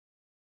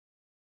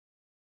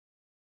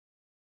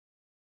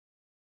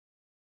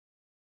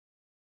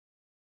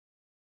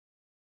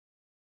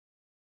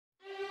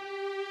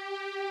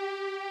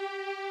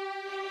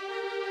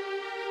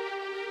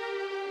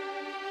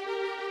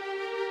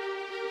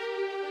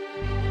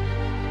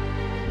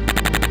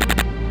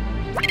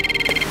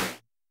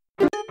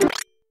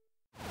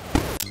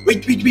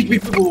Wait.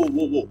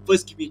 Whoa.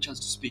 First, give me a chance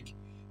to speak.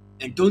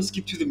 And don't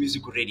skip to the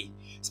music already.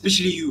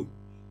 Especially you,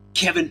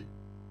 Kevin.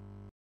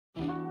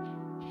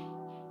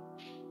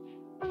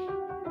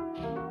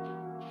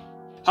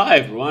 Hi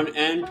everyone,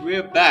 and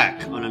we're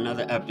back on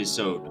another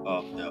episode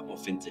of the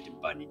Ofentse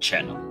Dimpane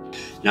channel.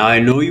 Now I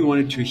know you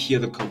wanted to hear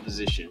the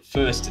composition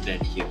first, then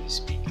hear me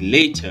speak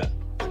later.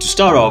 To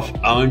start off,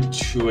 I want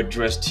to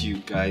address to you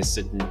guys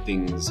certain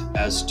things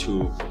as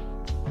to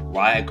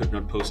why I could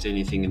not post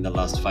anything in the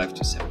last 5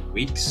 to 7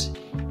 weeks,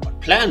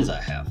 what plans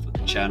I have for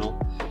the channel,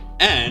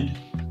 and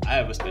I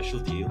have a special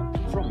deal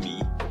from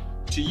me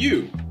to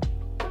you,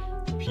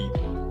 the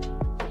people.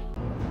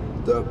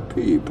 The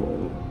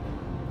people.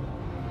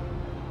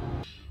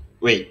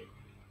 Wait,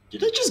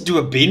 did I just do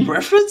a Bane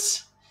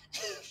reference?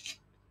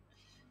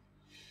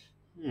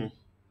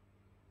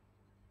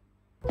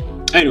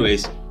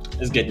 Anyways,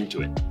 let's get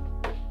into it.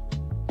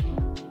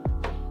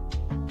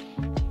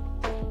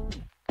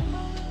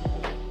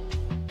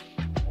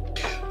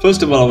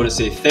 First of all, I want to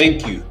say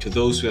thank you to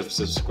those who have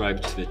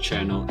subscribed to the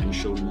channel and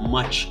shown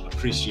much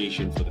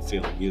appreciation for the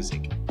film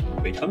music.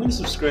 Wait, how many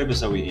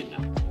subscribers are we in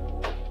now?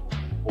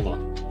 Hold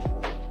on.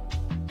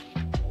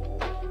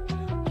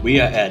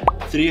 We are at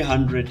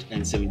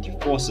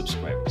 374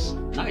 subscribers.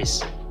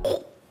 Nice.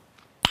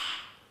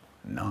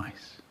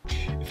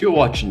 If you're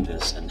watching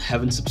this and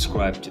haven't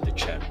subscribed to the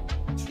channel,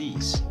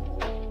 please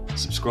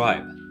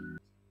subscribe.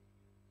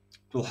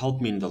 It will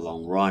help me in the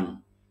long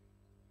run.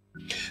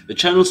 The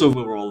channel's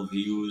overall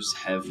views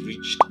have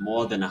reached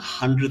more than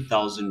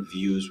 100,000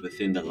 views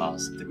within the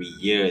last 3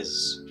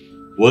 years.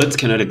 Words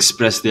cannot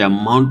express the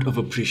amount of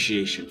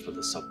appreciation for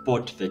the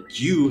support that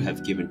you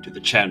have given to the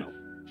channel.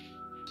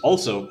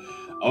 Also,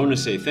 I want to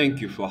say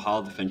thank you for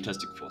how the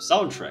Fantastic Four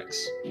soundtracks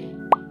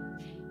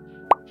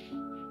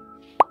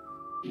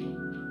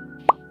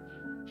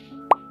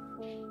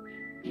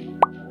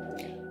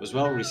was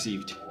well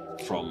received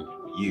from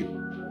you.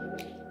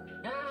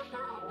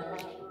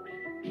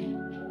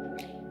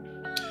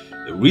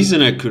 The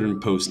reason I couldn't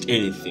post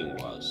anything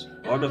was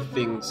a lot of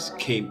things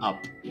came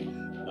up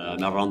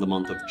around the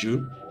month of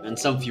June and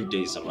some few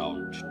days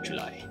around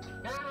July.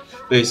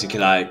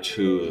 Basically, I had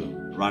to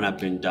run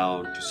up and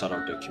down to sort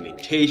out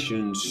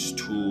documentations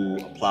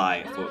to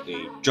apply for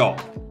a job.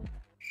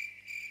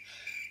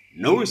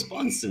 No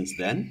response since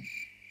then.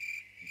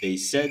 They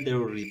said they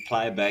will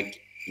reply back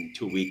in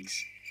 2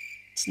 weeks.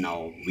 It's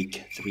now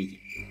week 3.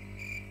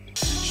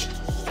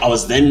 I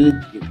was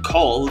then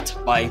called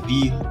by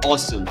the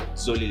awesome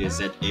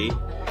ZolileZA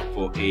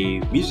for a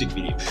music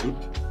video shoot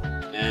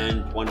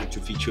and wanted to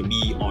feature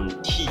me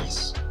on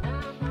keys.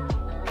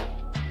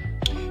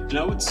 And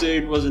I would say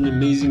it was an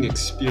amazing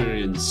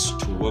experience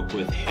to work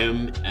with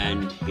him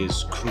and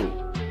his crew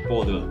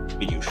for the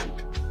video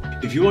shoot.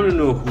 If you want to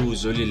know who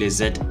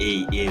ZolileZA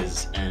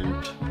is and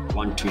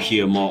want to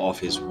hear more of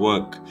his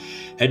work,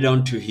 head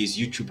down to his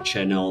YouTube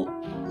channel,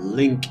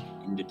 link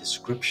in the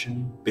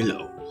description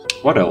below.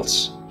 What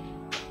else?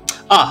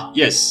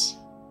 Yes.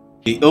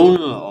 The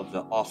owner of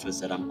the office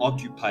that I'm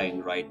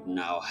occupying right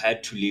now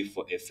had to leave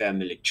for a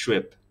family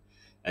trip,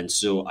 and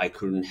so I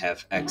couldn't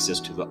have access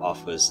to the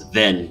office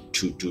then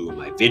to do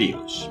my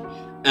videos.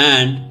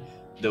 And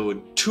there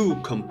were 2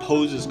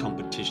 composers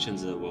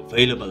competitions that were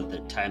available at the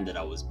time that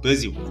I was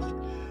busy with.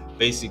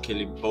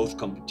 Basically, both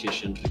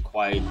competitions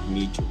required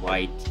me to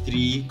write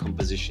 3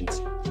 compositions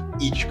in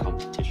each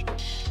competition.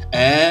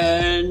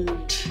 And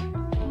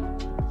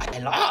I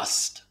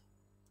lost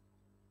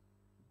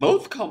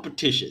both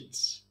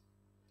competitions.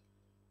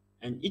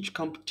 And each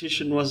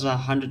competition was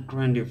 100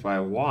 grand if I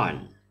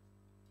won.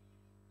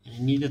 And I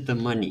needed the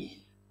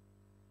money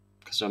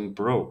because I'm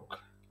broke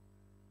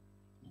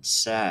and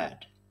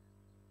sad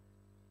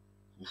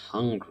and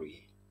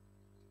hungry.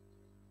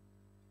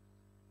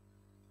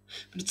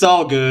 But it's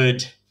all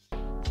good.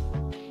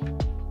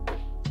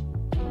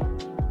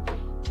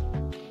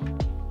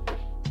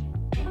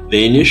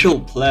 The initial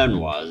plan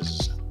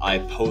was I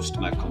post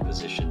my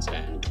compositions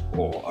and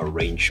or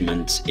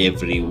arrangements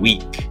every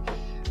week.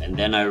 And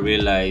then I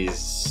realized,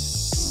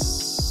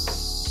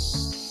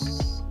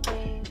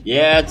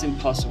 yeah, it's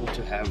impossible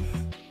to have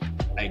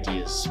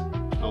ideas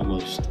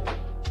almost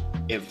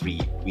every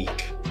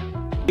week.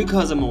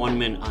 Because I'm a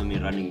one-man army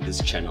running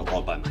this channel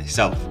all by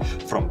myself,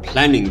 from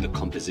planning the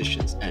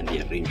compositions and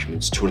the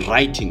arrangements to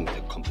writing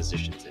the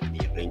compositions and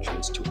the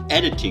arrangements to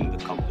editing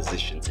the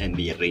compositions and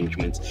the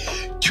arrangements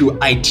to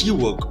IT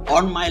work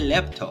on my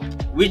laptop,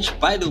 which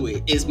by the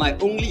way is my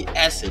only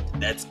asset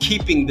that's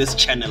keeping this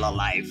channel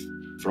alive.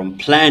 From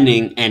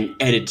planning and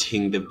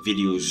editing the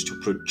videos to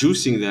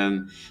producing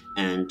them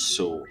and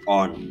so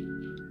on.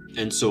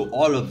 And so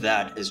all of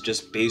that is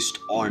just based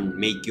on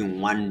making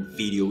 1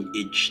 video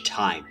each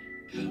time.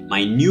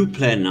 My new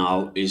plan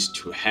now is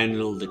to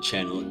handle the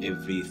channel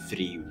every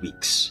 3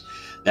 weeks.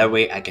 That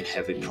way I can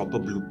have a proper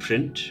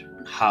blueprint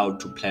on how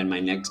to plan my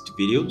next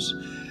videos,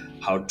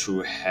 how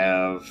to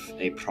have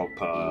a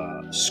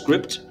proper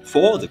script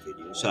for the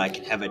video so I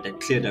can have a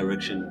clear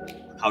direction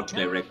on how to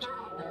direct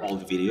all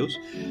the videos,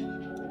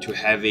 to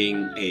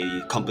having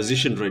a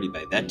composition ready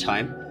by that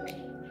time,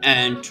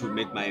 and to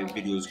make my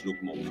videos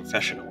look more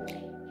professional.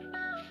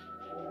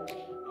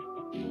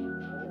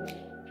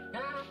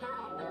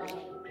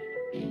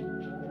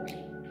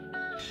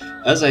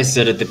 As I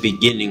said at the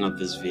beginning of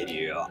this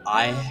video,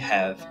 I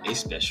have a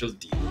special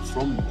deal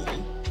from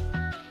me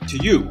to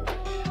you.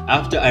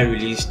 After I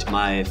released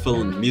my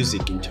film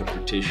music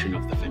interpretation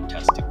of the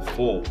Fantastic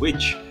Four,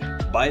 which,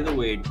 by the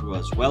way, it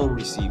was well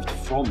received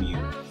from you,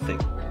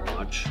 thank you very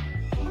much.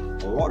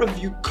 A lot of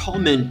you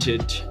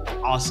commented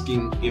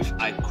asking if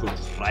I could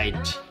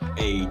write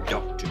a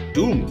Doctor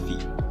Doom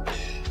theme.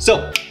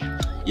 So,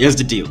 here's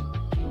the deal.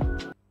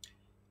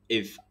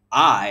 If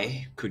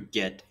I could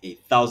get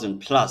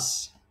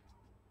 1,000+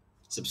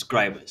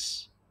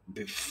 subscribers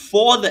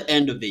before the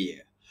end of the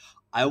year,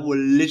 I will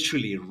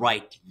literally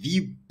write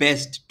the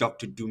best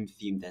Doctor Doom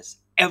theme that's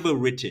ever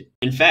written.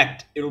 In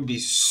fact, it will be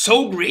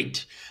so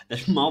great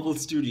that Marvel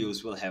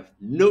Studios will have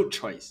no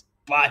choice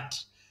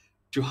but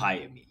to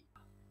hire me.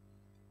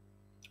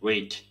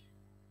 Wait.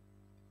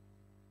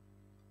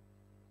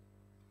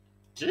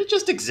 Did I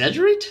just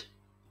exaggerate?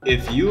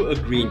 If you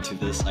agree to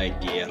this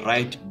idea,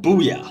 write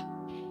booyah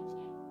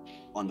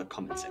on the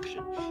comment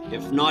section.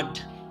 If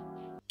not,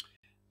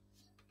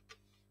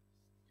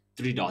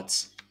 3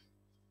 dots.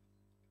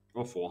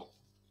 Or 4.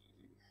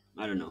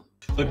 I don't know.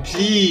 But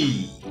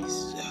please,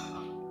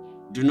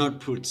 do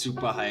not put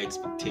super high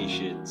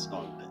expectations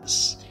on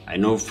this. I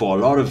know for a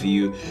lot of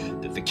you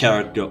that the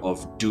character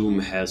of Doom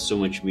has so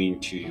much meaning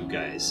to you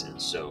guys,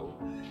 and so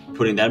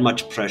putting that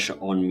much pressure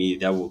on me,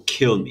 that will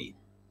kill me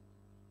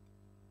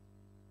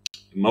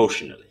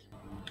emotionally.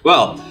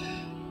 Well,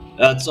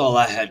 that's all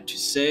I had to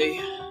say.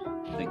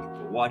 Thank you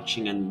for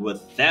watching, and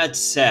with that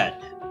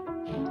said,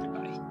 goodbye.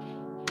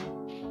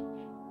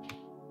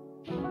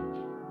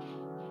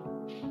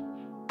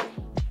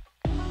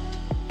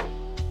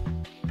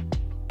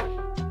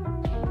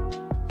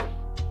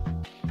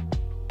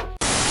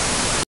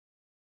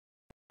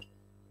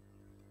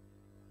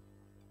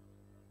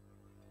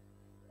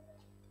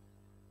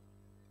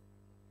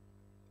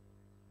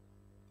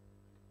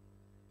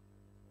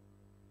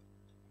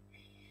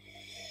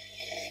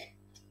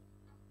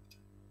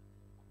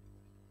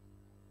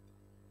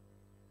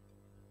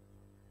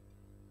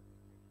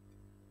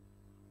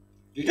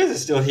 You guys are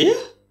still here?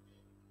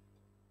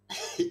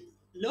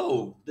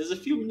 No, there's a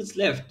few minutes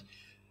left.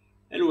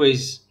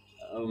 Anyways,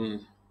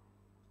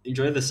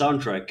 enjoy the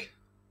soundtrack.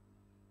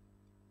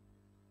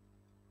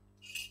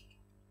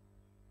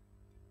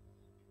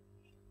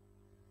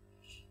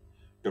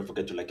 Don't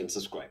forget to like and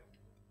subscribe.